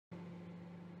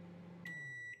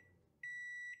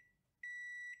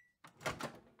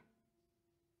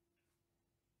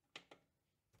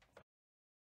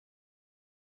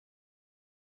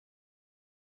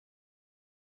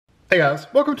Hey guys,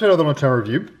 welcome to another Lunchtime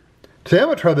review. Today I'm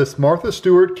going to try this Martha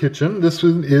Stewart kitchen. This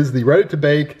one is the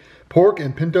ready-to-bake pork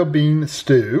and pinto bean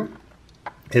stew.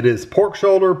 It is pork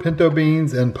shoulder, pinto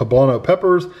beans, and poblano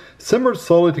peppers simmered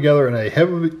slowly together in a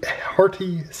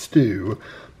hearty stew.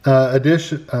 A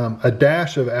dash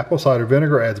of apple cider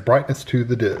vinegar adds brightness to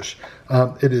the dish.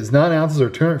 It is 9 ounces or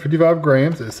 255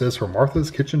 grams. It says from Martha's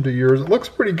kitchen to yours. It looks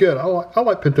pretty good. I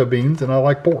like pinto beans and I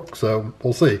like pork, so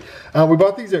we'll see. We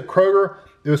bought these at Kroger.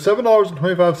 It was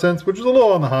 $7.25, which is a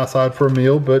little on the high side for a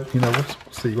meal, but you know, we'll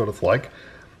see what it's like.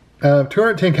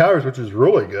 210 calories, which is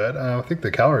really good. I think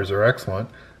the calories are excellent.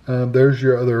 There's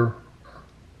your other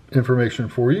information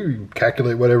for you. You can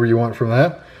calculate whatever you want from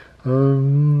that.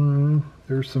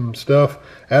 There's some stuff.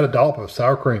 Add a dollop of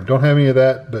sour cream. Don't have any of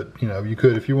that, but you know, you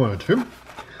could if you wanted to.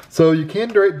 So you can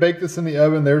bake this in the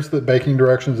oven. There's the baking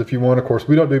directions if you want. Of course,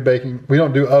 we don't do baking. We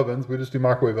don't do ovens. We just do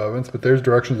microwave ovens, but there's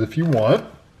directions if you want.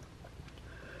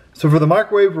 So for the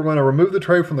microwave, we're going to remove the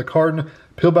tray from the carton,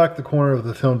 peel back the corner of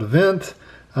the filmed vent,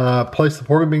 place the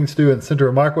pork and bean stew in the center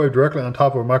of the microwave directly on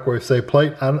top of a microwave-safe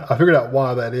plate. I figured out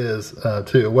why that is,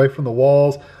 too. Away from the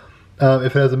walls.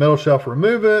 If it has a metal shelf,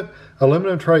 remove it.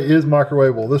 Aluminum tray is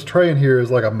microwavable. This tray in here is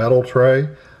like a metal tray.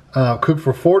 Cook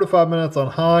for 4 to 5 minutes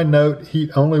on high. Note,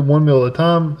 heat only 1 meal at a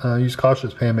time. Use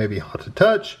cautious pan, may be hot to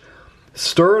touch.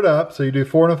 Stir it up, so you do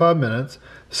 4 to 5 minutes.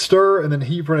 Stir and then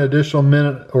heat for an additional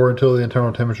minute or until the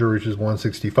internal temperature reaches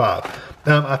 165.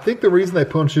 I think the reason they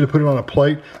want you to put it on a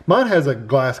plate, mine has a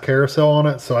glass carousel on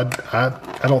it, so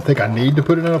I don't think I need to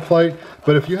put it in a plate.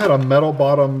 But if you had a metal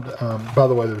bottomed, by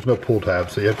the way, there's no pull tab,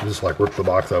 so you have to just like rip the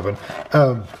box open.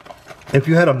 If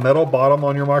you had a metal bottom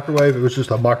on your microwave, it was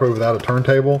just a microwave without a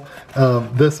turntable,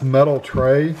 this metal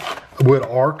tray would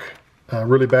arc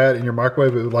really bad in your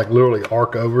microwave. It would like literally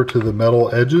arc over to the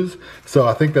metal edges. So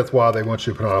I think that's why they want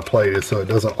you to put it on a plate, is so it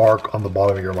doesn't arc on the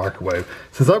bottom of your microwave.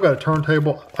 Since I've got a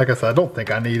turntable, like I said, I don't think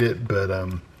I need it, but I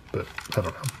don't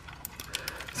know.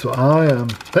 So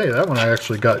hey, that one I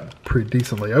actually got pretty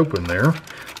decently open there.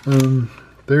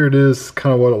 There it is,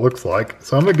 kind of what it looks like.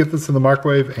 So I'm gonna get this in the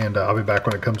microwave and I'll be back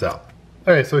when it comes out.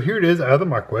 Okay, so here it is out of the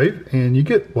microwave, and you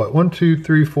get what, 1, 2,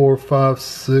 3, 4, 5,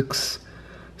 6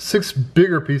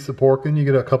 bigger pieces of pork, and you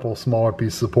get a couple of smaller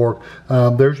pieces of pork.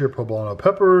 There's your poblano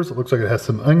peppers. It looks like it has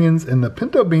some onions, and the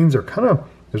pinto beans are kind of,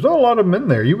 there's not a lot of them in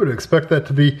there. You would expect that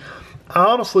to be,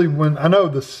 honestly, when I know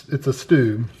this, it's a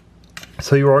stew,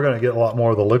 so you are going to get a lot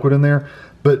more of the liquid in there.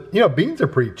 But you know, beans are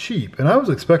pretty cheap, and I was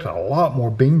expecting a lot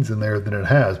more beans in there than it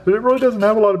has, but it really doesn't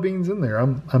have a lot of beans in there.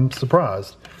 I'm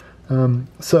surprised.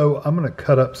 So I'm going to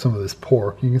cut up some of this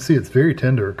pork. You can see it's very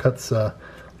tender. It cuts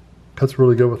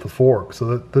really good with the fork,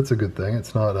 so that's a good thing.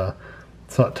 It's not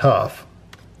tough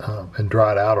and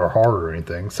dried out or hard or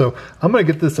anything. So I'm going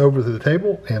to get this over to the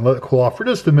table and let it cool off for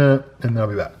just a minute, and then I'll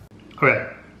be back.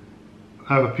 Okay,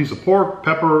 I have a piece of pork,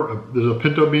 pepper, there's a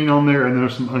pinto bean on there, and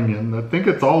there's some onion. I think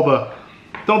it's all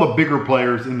the bigger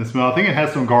players in this meal. I think it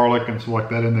has some garlic and stuff like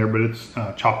that in there, but it's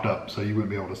chopped up, so you wouldn't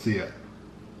be able to see it.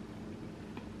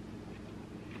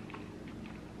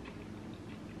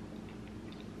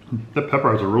 That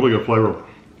pepper has a really good flavor,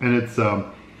 and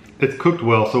it's cooked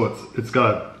well, so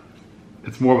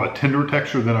it's more of a tender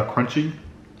texture than a crunchy.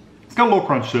 It's got a little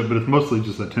crunch to it, but it's mostly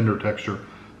just a tender texture.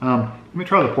 Let me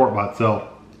try the pork by itself.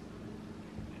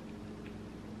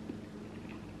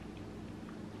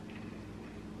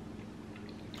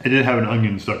 It did have an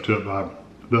onion stuck to it, but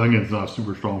the onion's not a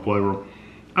super strong flavor.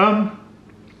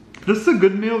 This is a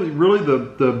good meal. Really,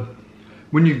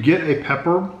 when you get a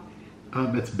pepper,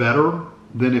 it's better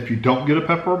than if you don't get a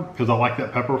pepper, because I like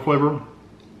that pepper flavor,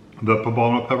 the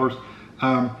poblano peppers.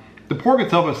 The pork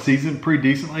itself is seasoned pretty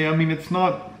decently. I mean, it's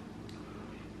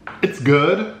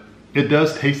good. It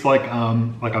does taste like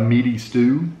a meaty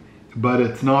stew, but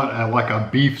it's not like a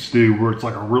beef stew where it's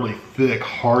like a really thick,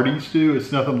 hearty stew.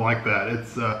 It's nothing like that.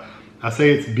 It's I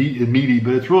say it's meaty,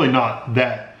 but it's really not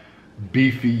that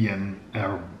beefy, and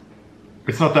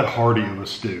it's not that hearty of a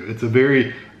stew. It's a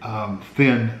very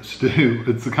thin stew.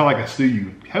 It's kind of like a stew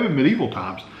you have in medieval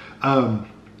times.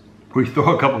 We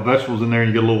throw a couple of vegetables in there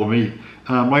and you get a little meat.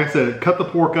 Like I said, cut the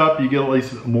pork up, you get at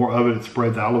least more of it. It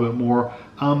spreads out a little bit more.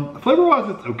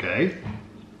 Flavor-wise, it's okay.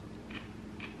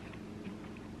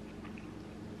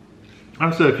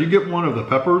 Like I said, if you get one of the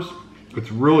peppers,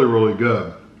 it's really, really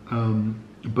good.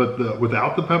 But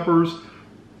without the peppers,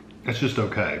 it's just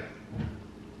okay.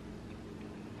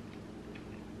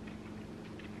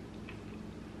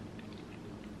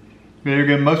 Yeah, you're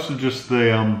getting most of just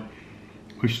the,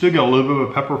 we still get a little bit of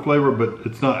a pepper flavor, but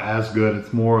it's not as good.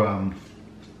 It's more, I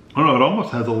don't know, it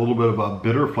almost has a little bit of a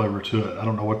bitter flavor to it. I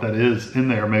don't know what that is in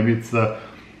there. Maybe it's the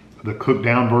the cooked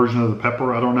down version of the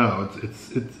pepper. I don't know.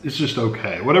 It's just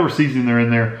okay. Whatever seasoning they're in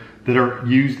there that are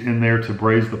used in there to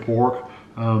braise the pork.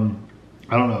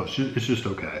 I don't know. It's just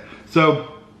okay.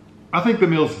 So I think the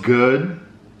meal's good.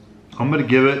 I'm gonna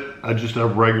give it just a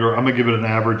regular. I'm gonna give it an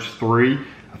average 3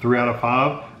 out of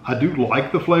 5. I do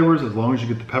like the flavors as long as you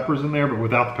get the peppers in there, but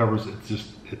without the peppers,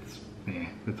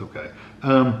 it's okay.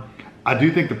 I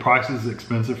do think the price is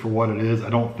expensive for what it is. I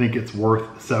don't think it's worth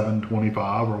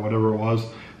 $7.25 or whatever it was.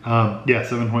 Yeah,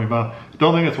 $7.25.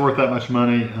 Don't think it's worth that much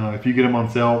money. If you get them on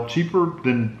sale cheaper,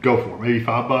 then go for it. Maybe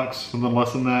 $5, something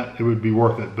less than that, it would be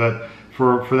worth it. But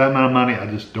for that amount of money, I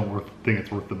just don't think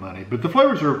it's worth the money. But the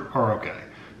flavors are okay.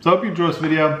 So I hope you enjoyed this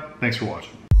video. Thanks for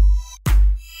watching.